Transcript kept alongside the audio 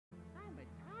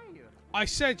I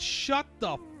said shut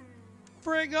the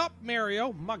frig up,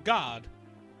 Mario. My God.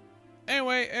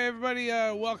 Anyway, everybody,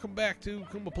 welcome back to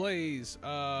Coomba Plays.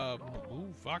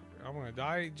 Ooh, fuck. I'm gonna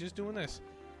die just doing this.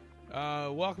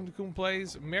 Welcome to Coomba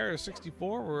Plays. Mario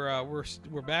 64.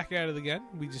 We're back at it again.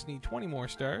 We just need 20 more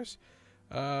stars.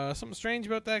 Something strange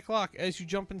about that clock. As you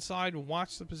jump inside,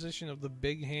 watch the position of the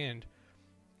big hand.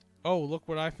 Oh, look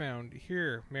what I found.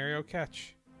 Here, Mario,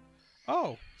 catch.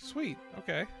 Oh, sweet.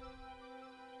 Okay.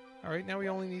 Alright, now we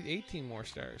only need 18 more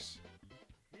stars.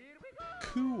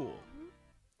 Cool.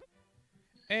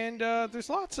 And there's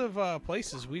lots of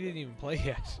places we didn't even play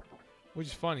yet. Which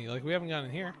is funny. Like, we haven't gone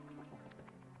in here.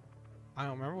 I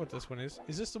don't remember what this one is.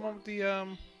 Is this the one with the,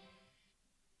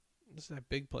 this is that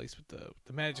big place with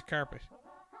the magic carpet.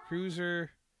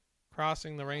 Cruiser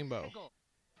crossing the rainbow.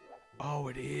 Oh,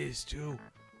 it is, too.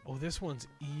 Oh, this one's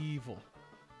evil.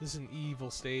 This is an evil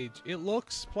stage. It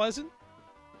looks pleasant.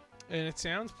 And it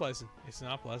sounds pleasant. It's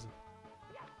not pleasant.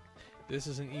 This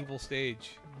is an evil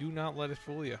stage. Do not let it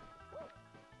fool you.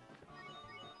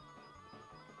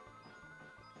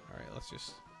 Alright, let's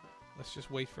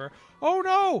just wait for... Oh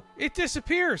no! It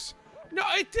disappears! No,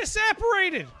 it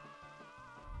disapparated!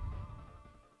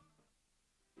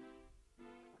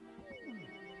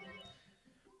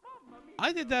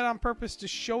 I did that on purpose to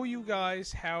show you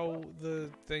guys how the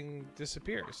thing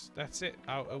disappears. That's it.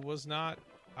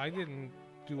 I didn't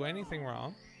do anything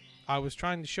wrong. I was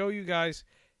trying to show you guys.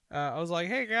 I was like,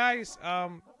 hey guys,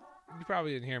 you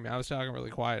probably didn't hear me. I was talking really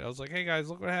quiet. I was like, hey guys,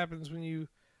 look what happens when you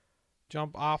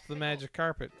jump off the magic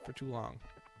carpet for too long.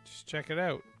 Just check it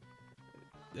out.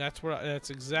 That's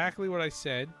exactly what I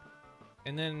said.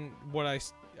 And then what I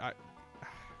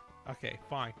okay,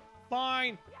 fine.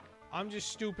 Fine. I'm just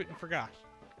stupid and forgot.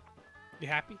 You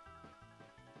happy?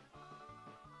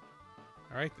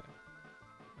 All right then.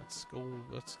 Let's go.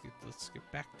 Let's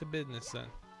get back to business then.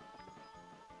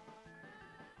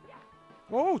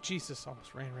 Oh Jesus!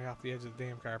 Almost ran right off the edge of the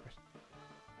damn carpet.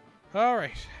 All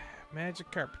right, magic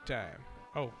carpet time.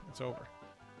 Oh, it's over.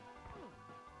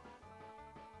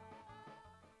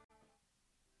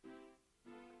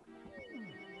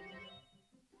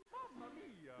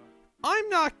 I'm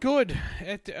not good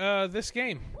at this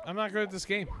game. I'm not good at this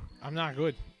game. I'm not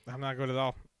good. I'm not good at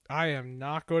all. I am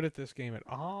not good at this game at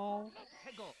all.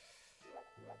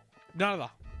 Not at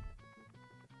all.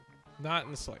 Not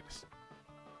in the slightest.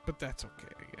 But that's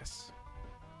okay, I guess.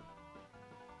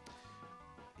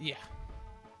 Yeah.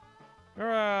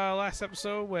 Remember last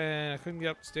episode when I couldn't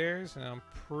get upstairs and I'm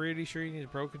pretty sure you need a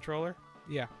Pro Controller?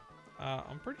 Yeah.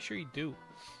 I'm pretty sure you do.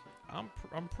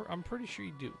 I'm pretty sure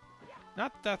you do.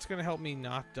 Not that that's going to help me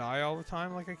not die all the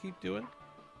time like I keep doing.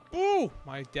 Ooh!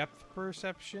 My depth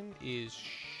perception is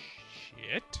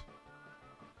shit.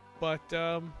 But,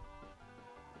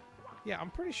 yeah,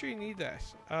 I'm pretty sure you need that.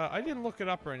 I didn't look it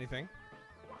up or anything.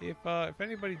 If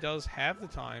anybody does have the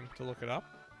time to look it up,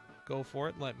 go for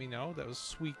it. Let me know. That was a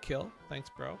sweet kill. Thanks,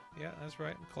 bro. Yeah, that's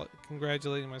right. I'm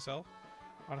congratulating myself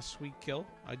on a sweet kill.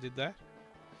 I did that.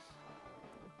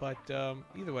 But,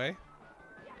 either way.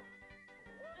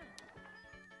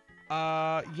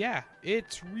 Yeah,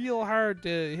 it's real hard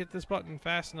to hit this button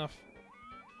fast enough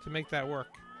to make that work.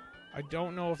 I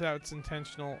don't know if that's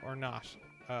intentional or not.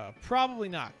 Probably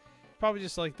not. Probably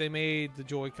just like they made the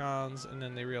Joy-Cons and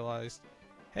then they realized,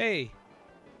 hey,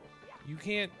 you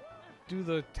can't do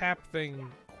the tap thing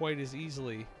quite as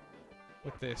easily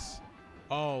with this.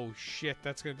 Oh, shit,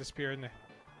 that's gonna disappear in there.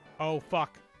 Oh,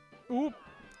 fuck. Oop.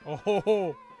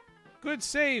 Oh, good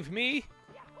save, me.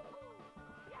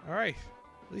 Alright.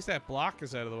 At least that block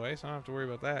is out of the way, so I don't have to worry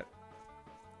about that.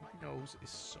 My nose is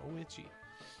so itchy.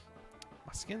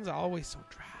 My skin's always so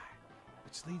dry,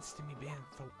 which leads to me being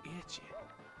so itchy.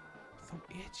 So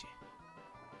itchy.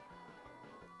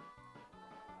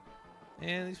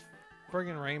 And this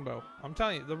friggin' rainbow. I'm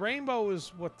telling you, the rainbow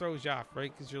is what throws you off,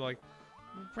 right? Because you're like,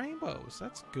 rainbows,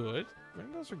 that's good.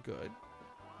 Rainbows are good.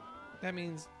 That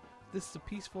means this is a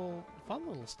peaceful, fun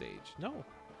little stage. No.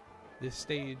 This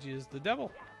stage is the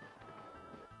devil.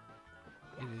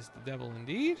 It is the devil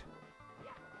indeed.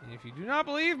 And if you do not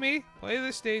believe me, play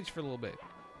this stage for a little bit.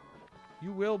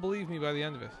 You will believe me by the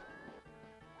end of it.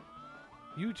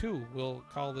 You too will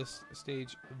call this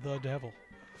stage the devil.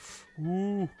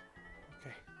 Ooh.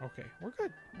 Okay, okay. We're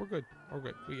good. We're good. We're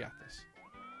good. We got this.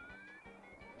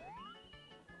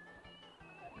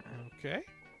 Okay.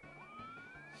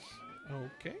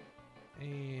 Okay.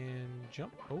 And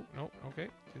jump. Oh, no. Okay.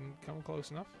 Didn't come close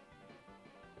enough.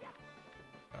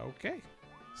 Okay.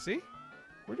 See?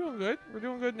 We're doing good. We're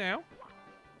doing good now.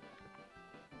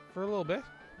 For a little bit.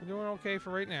 We're doing okay for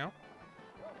right now.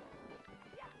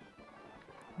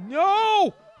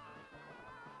 No!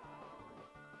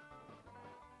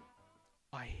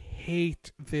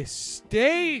 hate this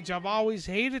stage. I've always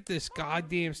hated this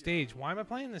goddamn stage. Why am I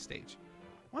playing this stage?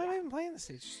 Why am I even playing this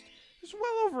stage? There's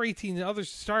well over 18 other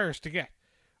stars to get.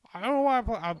 I don't know why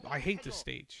I hate this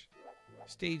stage.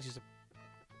 Stage is a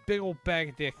big old bag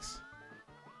of dicks.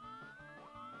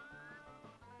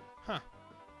 Huh.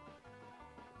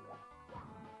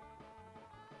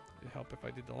 It'd help if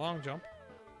I did the long jump.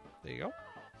 There you go.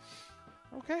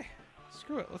 Okay.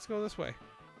 Screw it. Let's go this way.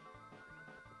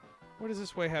 What does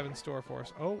this way have in store for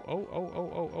us?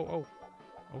 Oh.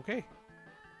 Okay.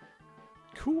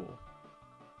 Cool.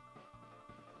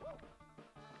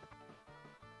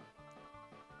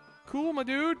 Cool, my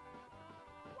dude.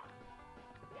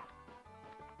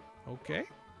 Okay.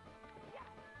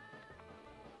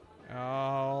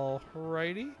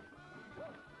 Alrighty.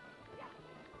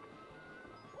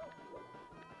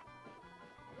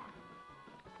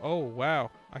 Oh,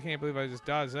 wow. I can't believe I just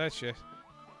dodged that shit.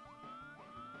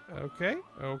 Okay,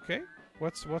 okay.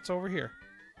 What's over here?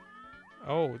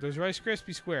 Oh, there's Rice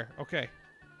Krispie Square. Okay.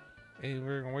 And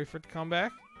we're gonna wait for it to come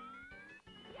back.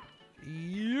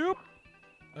 Yep.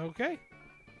 Okay.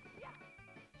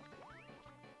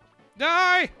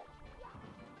 Die!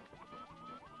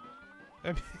 I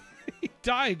mean, he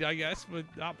died, I guess, but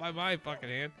not by my fucking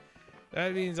hand.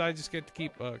 That means I just get to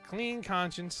keep a clean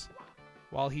conscience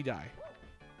while he dies.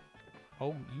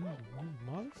 Oh, you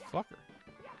motherfucker.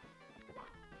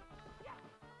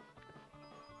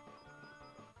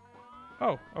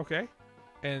 Oh, okay.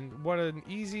 And what an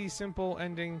easy, simple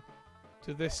ending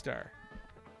to this star.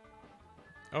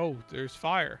 Oh, there's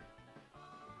fire.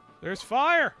 There's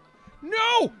fire!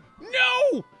 No!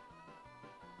 No!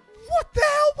 What the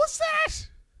hell was that?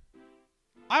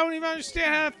 I don't even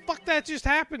understand how the fuck that just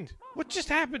happened. What just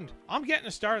happened? I'm getting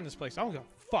a star in this place. I don't give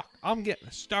a fuck. I'm getting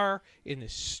a star in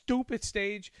this stupid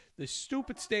stage. This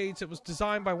stupid stage that was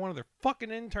designed by one of their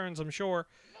fucking interns, I'm sure.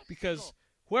 Because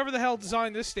whoever the hell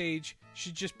designed this stage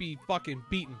should just be fucking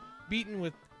beaten. Beaten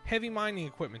with heavy mining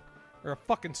equipment. Or a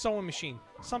fucking sewing machine.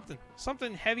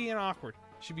 Something heavy and awkward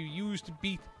should be used to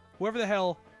beat whoever the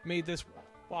hell made this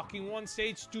fucking one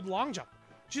stage. Do the long jump.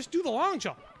 Just do the long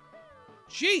jump.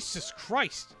 Jesus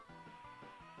Christ.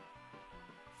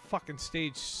 Fucking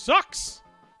stage sucks.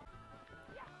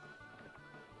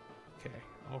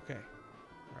 Okay.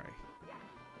 Alright.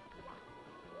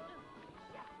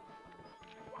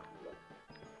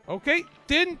 Okay.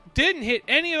 Didn't hit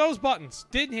any of those buttons.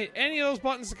 Didn't hit any of those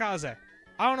buttons to cause that.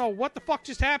 I don't know what the fuck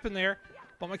just happened there,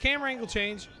 but my camera angle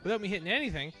changed without me hitting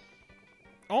anything.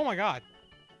 Oh my god.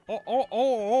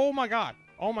 Oh my god.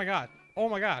 Oh my god. Oh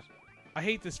my god. I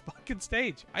hate this fucking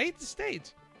stage. I hate the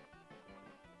stage.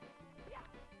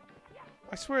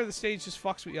 I swear the stage just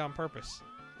fucks with you on purpose.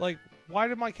 Like, why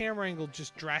did my camera angle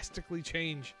just drastically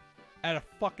change out of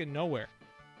fucking nowhere?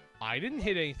 I didn't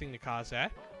hit anything to cause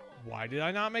that. Why did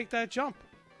I not make that jump?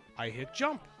 I hit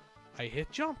jump. I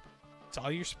hit jump.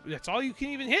 That's all you can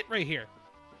even hit right here.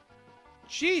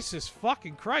 Jesus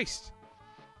fucking Christ.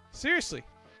 Seriously.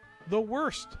 The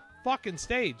worst fucking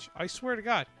stage. I swear to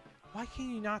God. Why can't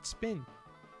you not spin?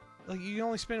 Like, you can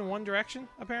only spin in one direction,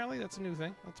 apparently? That's a new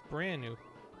thing. That's brand new.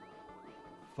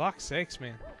 Fuck's sakes,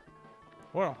 man.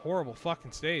 What a horrible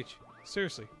fucking stage.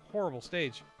 Seriously. Horrible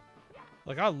stage.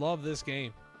 Like, I love this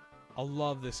game. I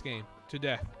love this game to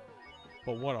death.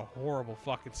 But what a horrible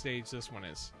fucking stage this one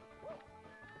is.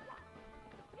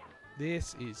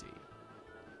 This is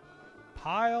a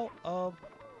pile of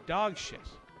dog shit.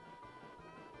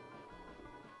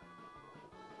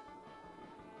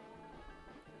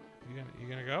 You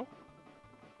gonna go?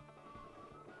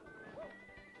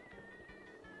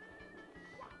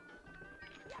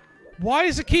 Why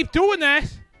does it keep doing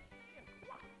that?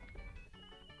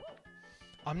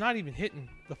 I'm not even hitting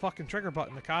the fucking trigger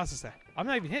button that causes that. I'm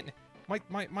not even hitting it.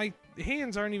 My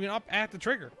hands aren't even up at the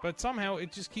trigger, but somehow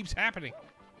it just keeps happening.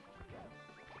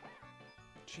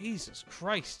 Jesus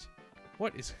Christ.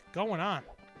 What is going on?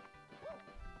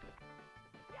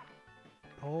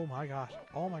 Oh my god.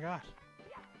 Oh my god.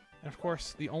 And of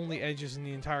course, the only edges in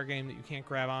the entire game that you can't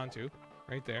grab onto.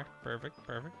 Right there. Perfect.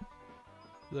 Perfect.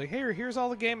 Be like, hey, here's all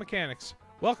the game mechanics.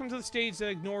 Welcome to the stage that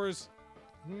ignores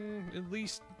at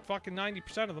least fucking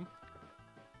 90% of them.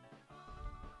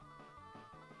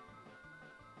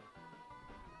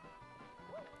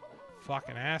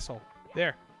 Fucking asshole.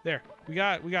 There. We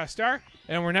got a star,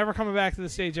 and we're never coming back to the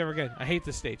stage ever again. I hate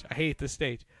this stage. I hate this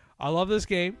stage. I love this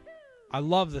game. I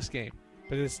love this game.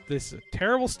 But it's this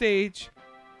terrible stage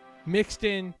mixed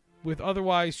in with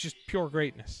otherwise just pure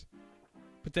greatness.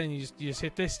 But then you just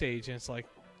hit this stage, and it's like,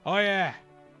 oh yeah,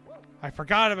 I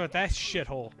forgot about that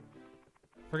shithole.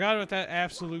 Forgot about that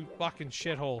absolute fucking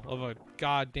shithole of a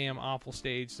goddamn awful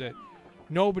stage that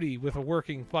nobody with a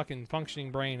working fucking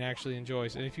functioning brain actually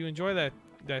enjoys. And if you enjoy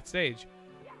that stage,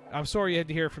 I'm sorry you had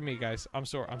to hear it from me, guys. I'm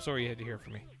sorry you had to hear it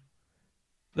from me.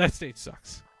 That stage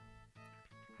sucks.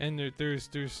 And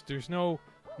there's no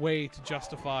way to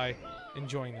justify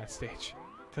enjoying that stage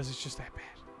because it's just that bad.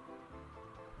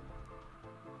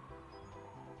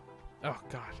 Oh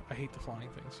god, I hate the flying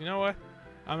things. You know what?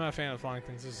 I'm not a fan of the flying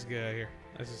things. Let's just get out of here.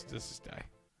 Let's just die.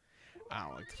 I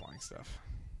don't like the flying stuff.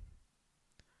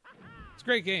 It's a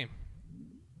great game.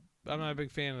 I'm not a big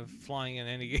fan of flying in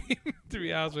any game, to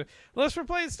be honest with you. Unless we're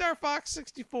playing Star Fox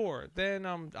 64, then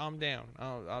I'm down.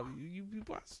 You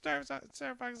want Star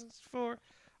Fox 64?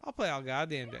 I'll play all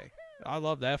goddamn day. I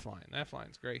love that flying. That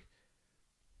flying's great.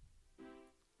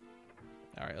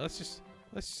 All right, let's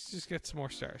just get some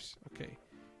more stars. Okay.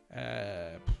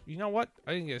 You know what?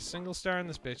 I didn't get a single star in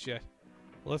this bitch yet.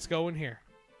 Let's go in here.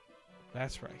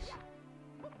 That's right.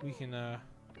 We can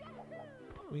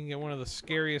get one of the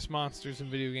scariest monsters in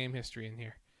video game history in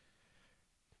here.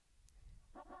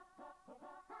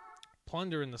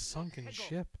 Plunder in the sunken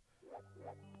ship.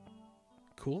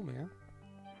 Cool, man.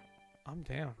 I'm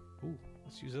down. Ooh,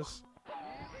 let's use this.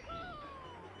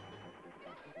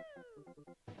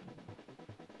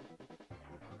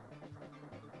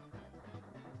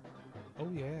 Oh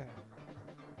yeah.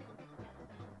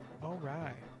 All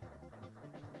right.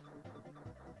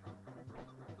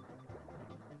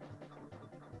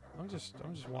 I'm just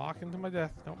walking to my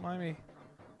death. Don't mind me.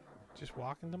 Just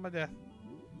walking to my death.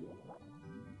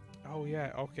 Oh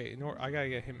yeah. Okay. I gotta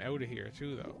get him out of here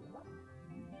too, though.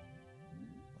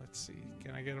 Let's see.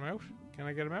 Can I get him out? Can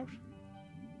I get him out?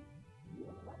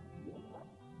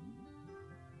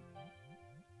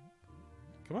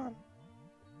 Come on.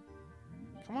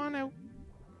 Come on now.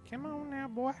 Come on now,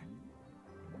 boy.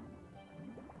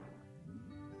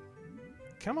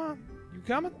 Come on. You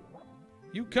coming?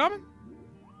 You coming?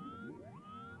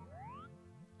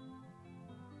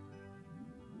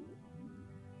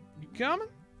 You coming?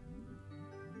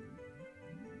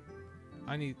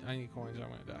 I need coins or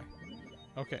I'm gonna die.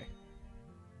 Okay.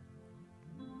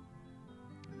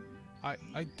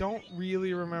 I don't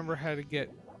really remember how to get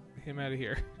him out of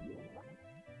here.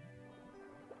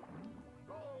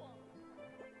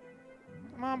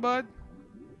 Come on, bud.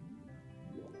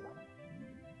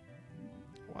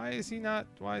 Why is he not?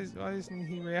 Why isn't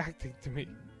he reacting to me?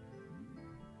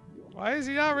 Why is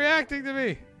he not reacting to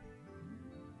me?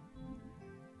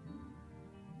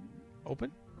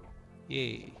 Open?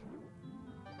 Yay.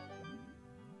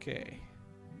 Okay.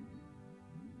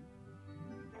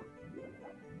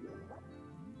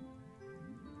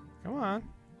 Come on.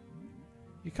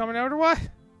 You coming out or what?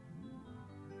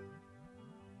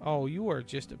 Oh, you are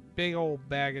just a big old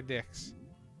bag of dicks.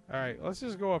 Alright, let's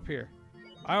just go up here.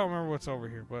 I don't remember what's over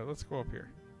here, but let's go up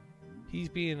here. He's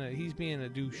being a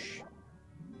douche.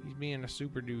 He's being a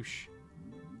super douche.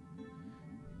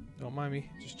 Don't mind me.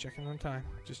 Just checking on time.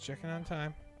 Just checking on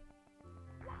time.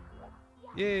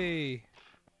 Yay!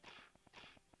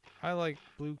 I like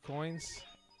blue coins.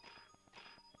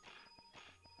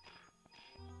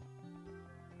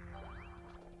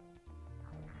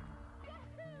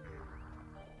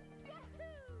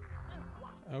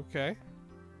 Okay.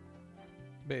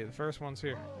 Bait, the first one's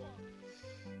here.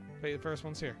 Bait, the first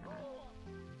one's here.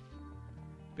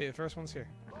 Bait, the first one's here.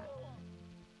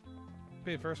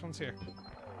 Bait, the first one's here.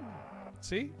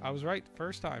 See? I was right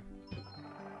first time.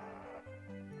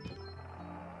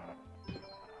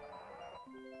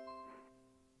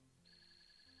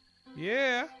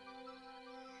 Yeah.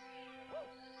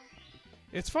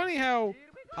 It's funny how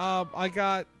I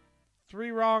got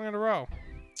 3 wrong in a row.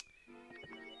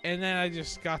 And then I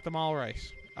just got them all right.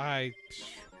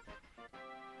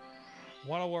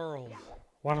 What a world.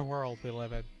 What a world we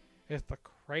live in. It's the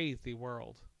crazy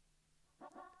world.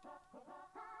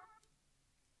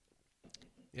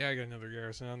 Yeah, I got another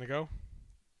garrison on the go.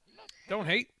 Don't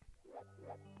hate.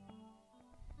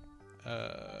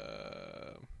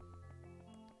 I'm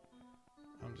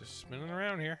just spinning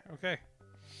around here. Okay.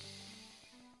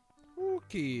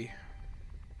 Okay.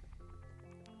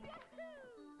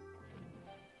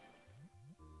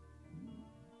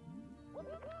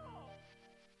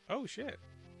 Oh shit.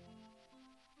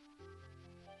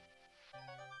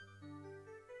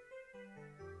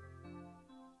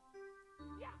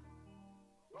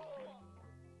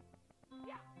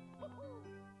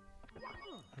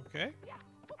 Okay.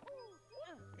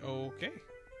 Okay.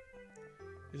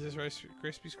 Is this Rice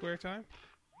Krispie Square time?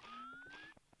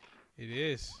 It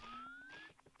is.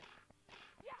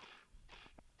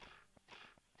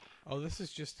 Oh, this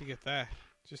is just to get that.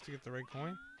 Just to get the red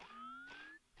coin?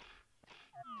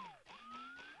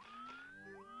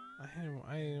 I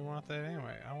didn't want that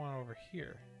anyway. I want over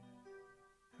here.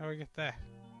 How do I get that?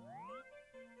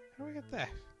 How do I get that?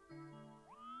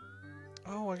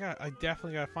 Oh, I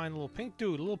definitely gotta find a little pink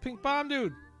dude, a little pink bomb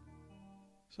dude,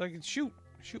 so I can shoot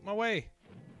my way.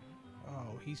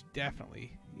 Oh, he's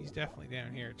definitely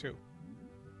down here too.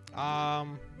 All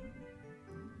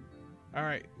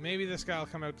right, maybe this guy will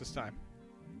come out this time.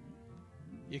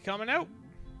 You coming out?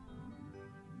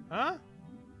 Huh?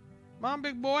 Come on,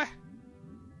 big boy.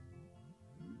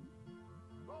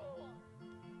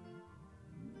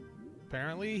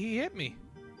 Apparently, he hit me.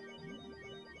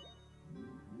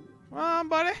 Come on,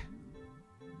 buddy.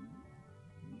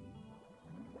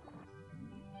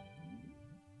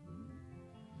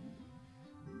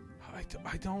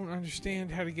 I don't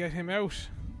understand how to get him out.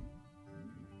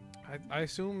 I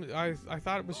assume I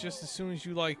thought it was just as soon as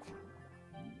you like.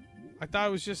 I thought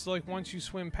it was just like once you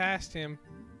swim past him,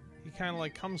 he kind of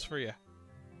like comes for you.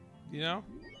 You know?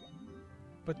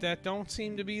 But that don't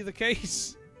seem to be the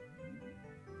case.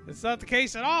 It's not the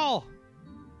case at all.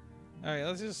 All right,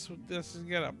 let's just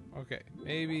get up. Okay,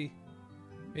 maybe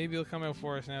he'll come out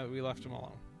for us now that we left him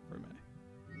alone for a minute.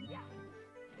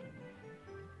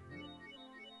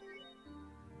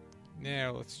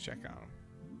 Now let's check on him.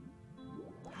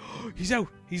 He's out.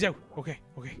 He's out. Okay.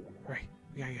 All right,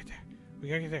 we gotta get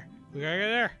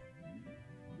there.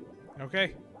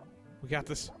 Okay, we got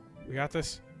this.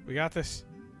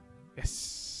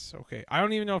 Yes. Okay. I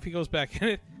don't even know if he goes back in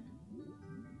it.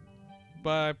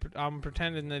 But I'm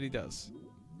pretending that he does.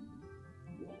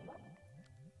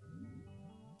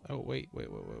 Oh, wait.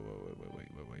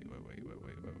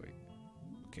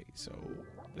 Okay, so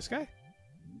this guy?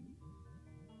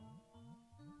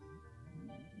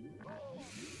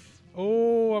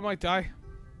 Oh, I might die.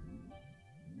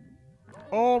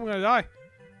 Oh, I'm gonna die.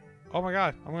 Oh my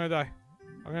god, I'm gonna die.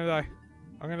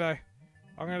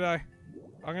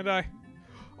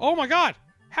 Oh my god!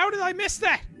 How did I miss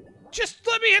that? Just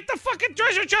let me hit the fucking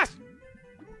treasure chest!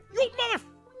 You mother...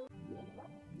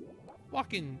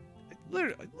 Fucking...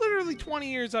 Literally 20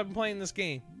 years I've been playing this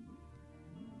game.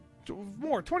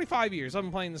 More, 25 years I've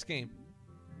been playing this game.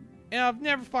 And I've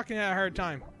never fucking had a hard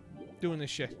time doing this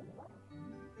shit.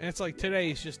 And it's like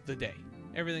today is just the day.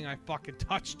 Everything I fucking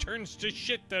touch turns to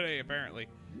shit today, apparently.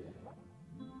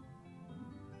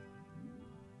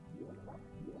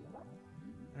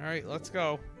 Alright, let's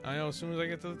go. I know as soon as I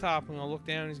get to the top, I'm gonna look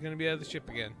down and he's gonna be out of the ship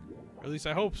again. Or at least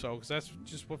I hope so, because that's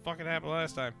just what fucking happened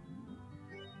last time.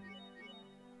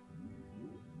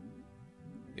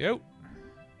 You out?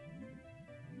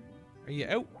 Are you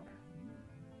out?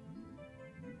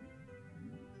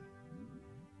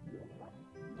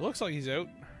 It looks like he's out.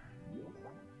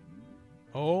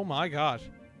 Oh my god.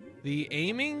 The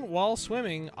aiming while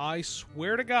swimming, I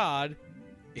swear to god.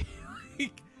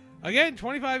 Again,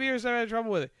 25 years I've had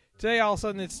trouble with it. Today, all of a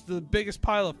sudden, it's the biggest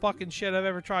pile of fucking shit I've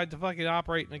ever tried to fucking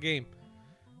operate in a game.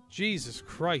 Jesus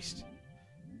Christ.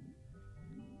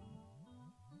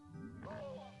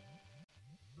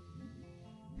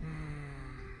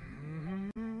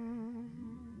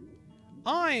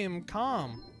 I am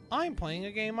calm. I'm playing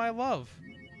a game I love.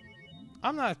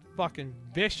 I'm not fucking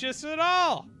vicious at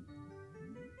all.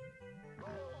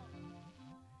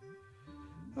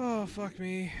 Oh, fuck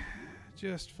me.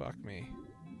 Just fuck me.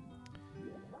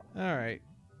 Alright.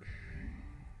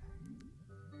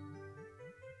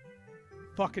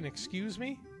 Fucking excuse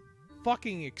me?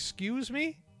 Fucking excuse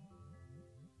me?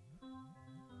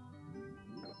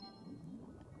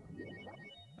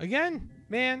 Again,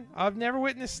 man, I've never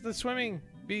witnessed the swimming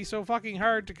be so fucking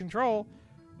hard to control,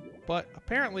 but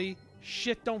apparently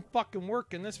shit don't fucking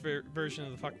work in this version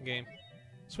of the fucking game.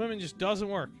 Swimming just doesn't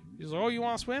work. He's like, oh, you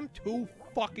want to swim? Too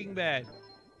fucking bad.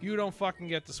 You don't fucking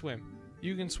get to swim.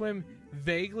 You can swim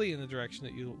vaguely in the direction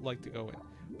that you like to go in.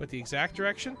 But the exact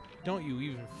direction, don't you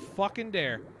even fucking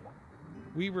dare.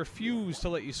 We refuse to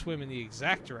let you swim in the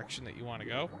exact direction that you want to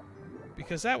go.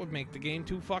 Because that would make the game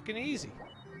too fucking easy.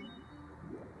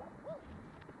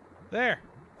 There.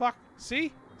 Fuck.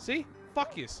 See? See?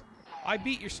 Fuck yous. I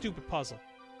beat your stupid puzzle.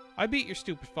 I beat your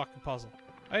stupid fucking puzzle.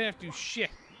 I didn't have to do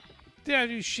shit. Didn't have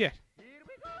to do shit.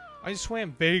 I just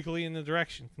swam vaguely in the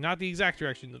direction. Not the exact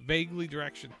direction, the vaguely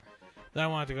direction that I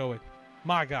wanted to go in.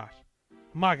 My god.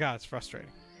 My god, it's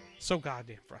frustrating. So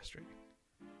goddamn frustrating.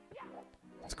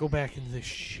 Let's go back into this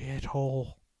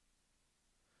shithole.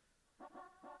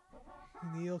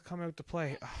 And the eel come out to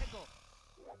play. Ugh.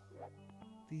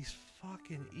 These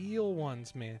fucking eel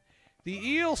ones, man. The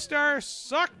eel stars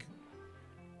suck!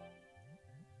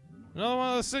 Another one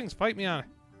of those things, fight me on it.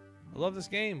 I love this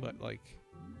game, but like...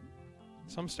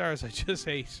 some stars I just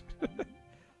hate.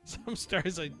 Some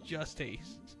stars I just hate.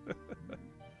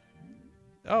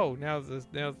 Oh, now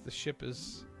that the ship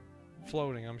is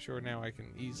floating, I'm sure now I can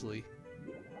easily...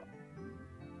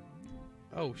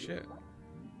 Oh, shit.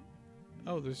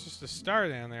 Oh, there's just a star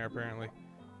down there, apparently.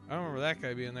 I don't remember that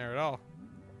guy being there at all.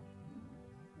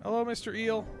 Hello, Mr.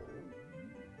 Eel.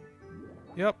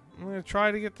 Yep, I'm gonna try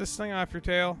to get this thing off your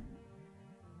tail.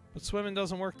 But swimming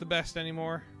doesn't work the best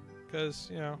anymore. Because,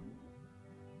 you know...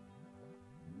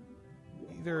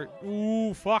 Either...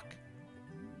 Ooh, fuck!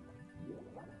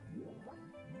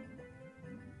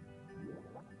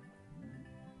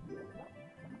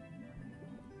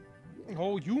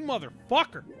 Oh, you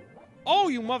motherfucker! Oh,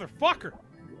 you motherfucker!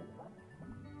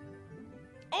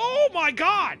 Oh my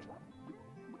god!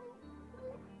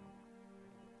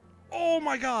 Oh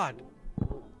my god!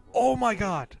 Oh my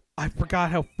god! I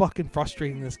forgot how fucking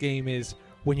frustrating this game is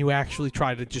when you actually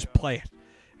try to just play it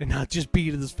and not just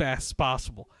beat it as fast as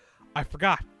possible. I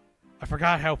forgot. I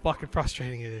forgot how fucking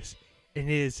frustrating it is. And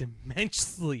it is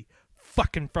immensely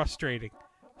fucking frustrating.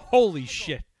 Holy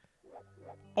shit.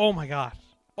 Oh my god.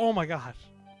 Oh my god.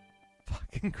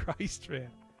 Fucking Christ, man.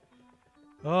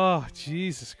 Oh,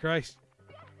 Jesus Christ.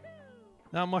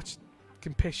 Not much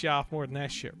can piss you off more than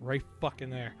that shit right fucking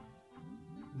there.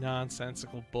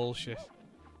 Nonsensical bullshit.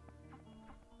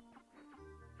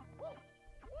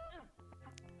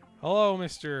 Hello,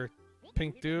 Mr.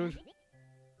 Pink Dude.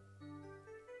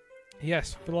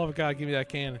 Yes, for the love of God, give me that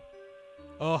cannon.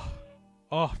 Oh,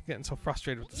 I'm getting so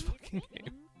frustrated with this fucking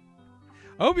game.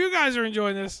 I hope you guys are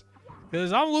enjoying this,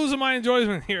 because I'm losing my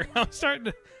enjoyment here. I'm starting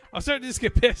to just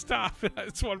get pissed off, and I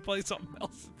just want to play something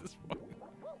else at this point.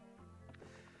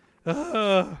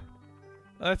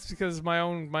 That's because my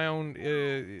own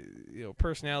you know,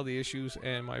 personality issues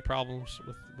and my problems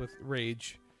with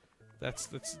rage. That's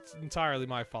entirely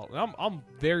my fault. And I'm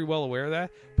very well aware of that,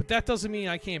 but that doesn't mean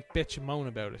I can't bitch and moan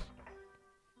about it.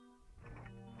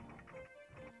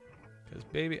 Because,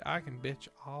 baby, I can bitch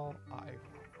all I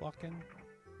fucking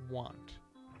want.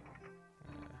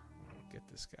 Get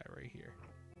this guy right here.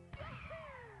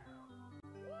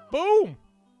 Boom!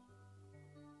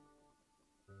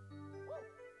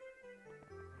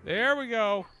 There we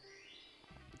go.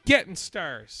 Getting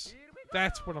stars.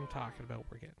 That's what I'm talking about.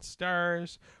 We're getting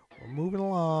stars. We're moving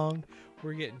along.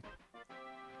 We're getting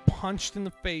punched in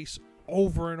the face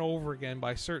over and over again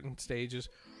by certain stages.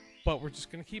 But we're just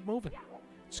going to keep moving.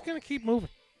 Just going to keep moving.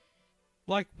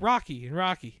 Like Rocky in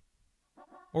Rocky.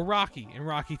 Or Rocky in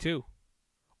Rocky 2.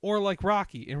 Or like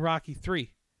Rocky in Rocky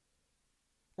 3.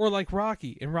 Or like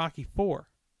Rocky in Rocky 4.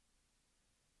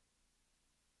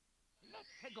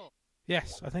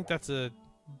 Yes, I think that's a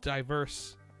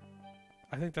diverse...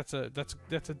 I think that's a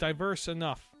diverse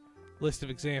enough list of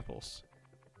examples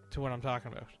to what I'm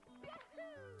talking about.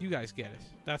 You guys get it.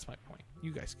 That's my point.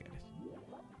 You guys get it.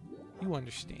 You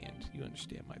understand. You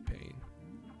understand my pain.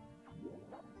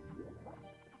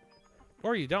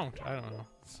 Or you don't. I don't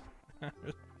know.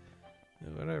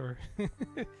 Whatever.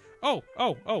 Oh.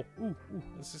 Ooh.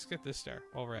 Let's just get this star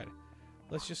while we're at it.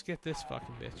 Let's just get this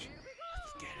fucking bitch.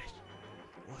 Let's get it.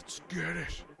 Let's get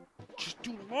it. Just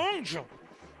do the long jump.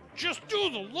 Just do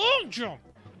the long jump.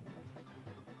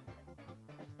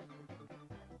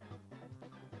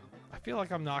 I feel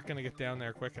like I'm not going to get down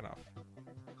there quick enough.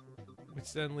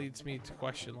 Which then leads me to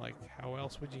question, like, how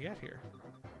else would you get here?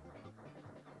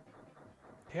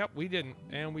 Yep, we didn't.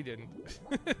 And we didn't.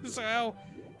 So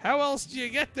how else do you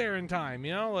get there in time?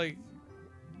 You know, like,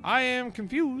 I am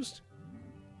confused.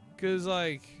 Because,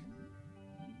 like,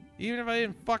 even if I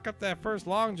didn't fuck up that first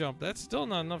long jump, that's still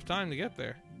not enough time to get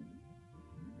there.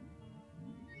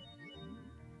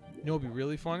 You know what would be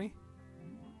really funny?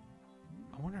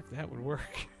 I wonder if that would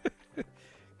work.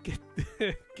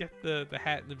 get the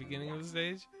hat in the beginning of the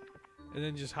stage, and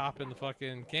then just hop in the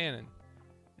fucking cannon.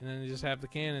 And then just have the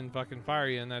cannon fucking fire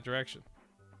you in that direction.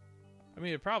 I mean,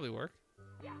 it'd probably work.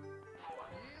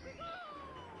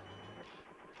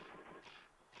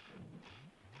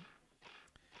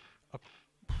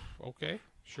 Okay,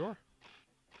 sure.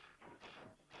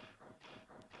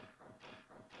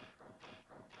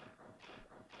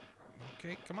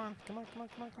 Okay, come on.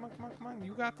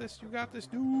 You got this, dude.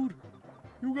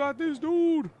 You got this,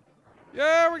 dude.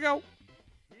 There we go.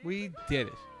 We did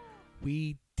it.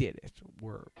 We did it.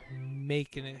 We're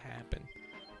making it happen.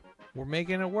 We're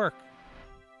making it work.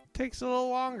 Takes a little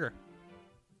longer.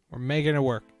 We're making it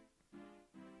work.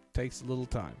 Takes a little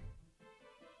time.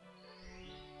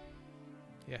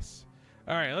 Yes.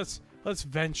 All right, let's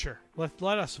venture. Let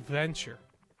us venture.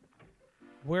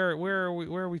 Where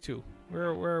are we to? Where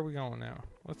are we going now?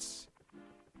 Let's...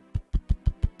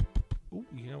 Ooh,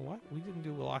 you know what? We didn't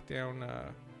do a lockdown.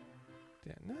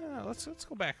 No, let's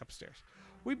go back upstairs.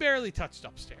 We barely touched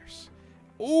upstairs.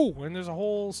 Oh, and there's a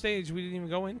whole stage we didn't even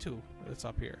go into that's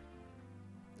up here.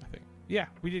 I think. Yeah,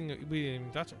 we didn't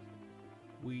even touch it.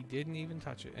 We didn't even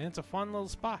touch it. And it's a fun little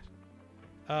spot.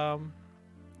 Well,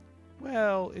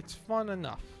 it's fun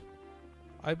enough.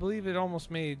 I believe it almost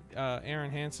made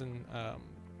Aaron Hansen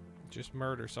just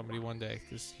murder somebody one day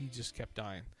because he just kept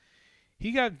dying.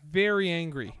 He got very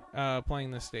angry playing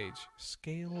this stage.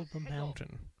 Scale the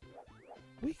mountain.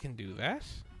 We can do that.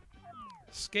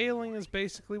 Scaling is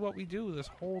basically what we do this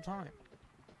whole time.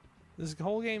 This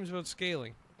whole game is about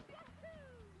scaling.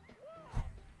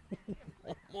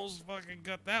 Almost fucking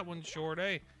cut that one short,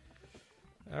 eh?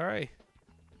 Alright.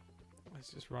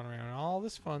 Let's just run around all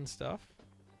this fun stuff.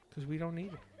 Because we don't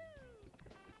need it.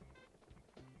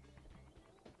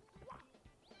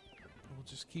 We'll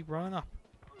just keep running up.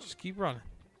 Just keep running.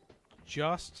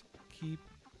 Just keep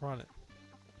running.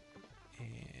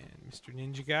 And Mr.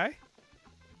 Ninja Guy.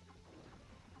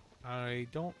 I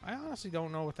honestly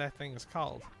don't know what that thing is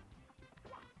called.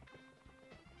 Oh,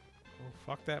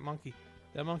 fuck that monkey.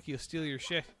 That monkey will steal your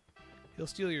shit. He'll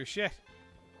steal your shit.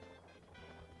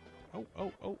 Oh,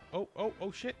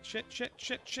 shit.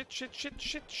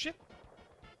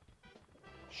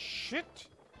 Shit.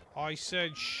 I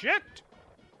said shit.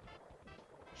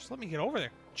 Just let me get over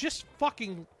there. Just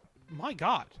fucking... My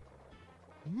God.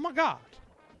 My God.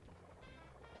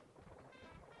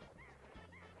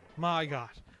 My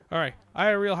God. Alright, I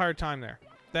had a real hard time there.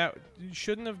 That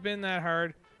shouldn't have been that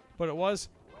hard, but it was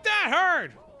that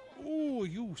hard! Ooh,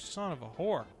 you son of a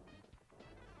whore.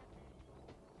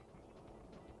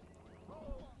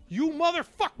 You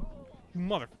motherfuckers!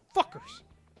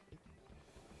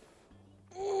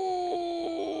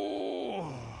 Ooh!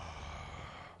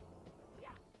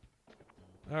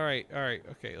 Alright,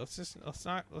 okay, let's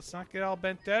not get all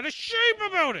bent out of shape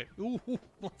about it! Ooh,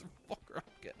 motherfucker, I'm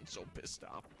getting so pissed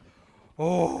off.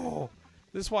 Oh,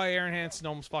 this is why Aaron Hansen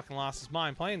almost fucking lost his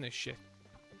mind playing this shit.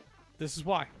 This is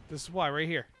why. This is why, right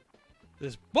here.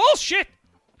 This bullshit!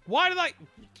 Why did I...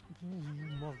 You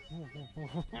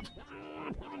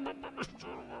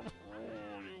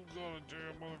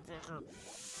goddamn motherfucker.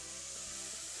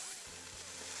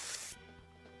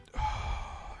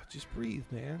 Just breathe,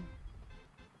 man.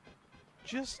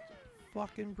 Just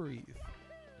fucking breathe.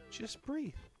 Just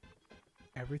breathe.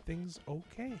 Everything's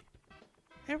okay.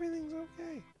 Everything's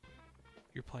okay.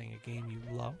 You're playing a game you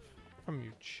love from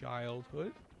your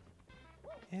childhood,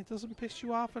 and it doesn't piss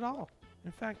you off at all.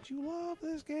 In fact, you love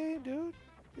this game, dude.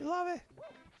 You love it.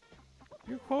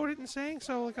 You're quoted in saying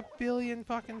so like a billion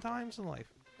fucking times in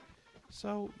life.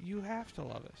 So you have to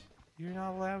love it. You're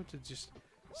not allowed to just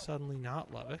suddenly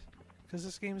not love it, because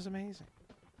this game is amazing.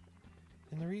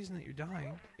 And the reason that you're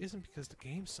dying isn't because the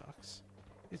game sucks.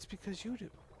 It's because you do.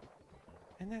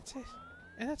 And that's it.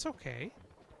 And that's okay.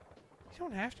 You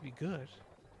don't have to be good.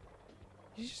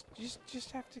 You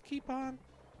just have to keep on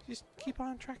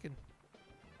trekking.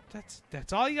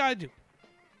 That's all you gotta do.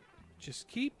 Just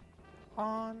keep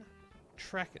on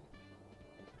trekking.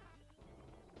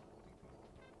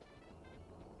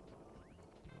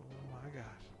 Oh my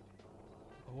God.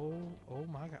 Oh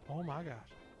my God. Oh my God.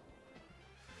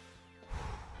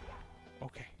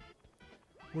 Okay.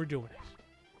 We're doing it.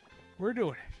 We're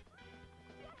doing it.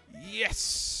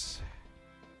 Yes!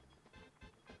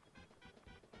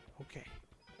 Okay.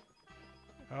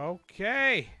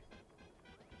 Okay.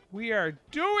 We are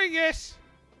doing it!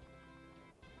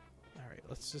 Alright,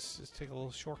 let's just take a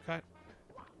little shortcut.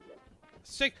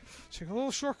 Let's take a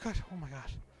little shortcut. Oh my God.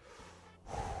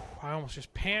 I almost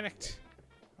just panicked.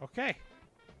 Okay.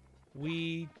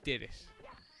 We did it.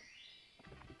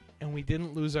 And we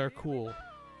didn't lose our cool,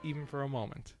 even for a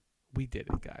moment. We did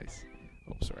it, guys.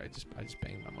 Oh, sorry, I just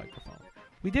banged my microphone.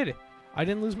 We did it. I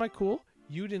didn't lose my cool.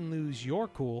 You didn't lose your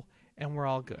cool, and we're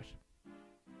all good.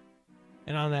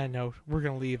 And on that note, we're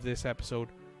gonna leave this episode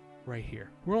right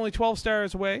here. We're only 12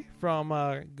 stars away from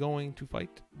going to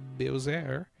fight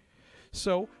Bowser.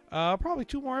 So probably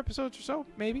 2 more episodes or so,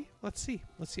 maybe. Let's see.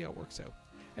 Let's see how it works out.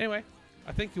 Anyway,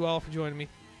 I thank you all for joining me.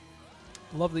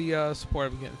 Love the support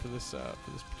I've been getting for this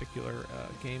particular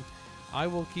game. I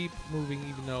will keep moving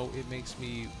even though it makes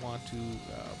me want to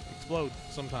explode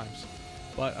sometimes.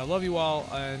 But I love you all,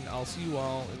 and I'll see you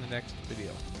all in the next video.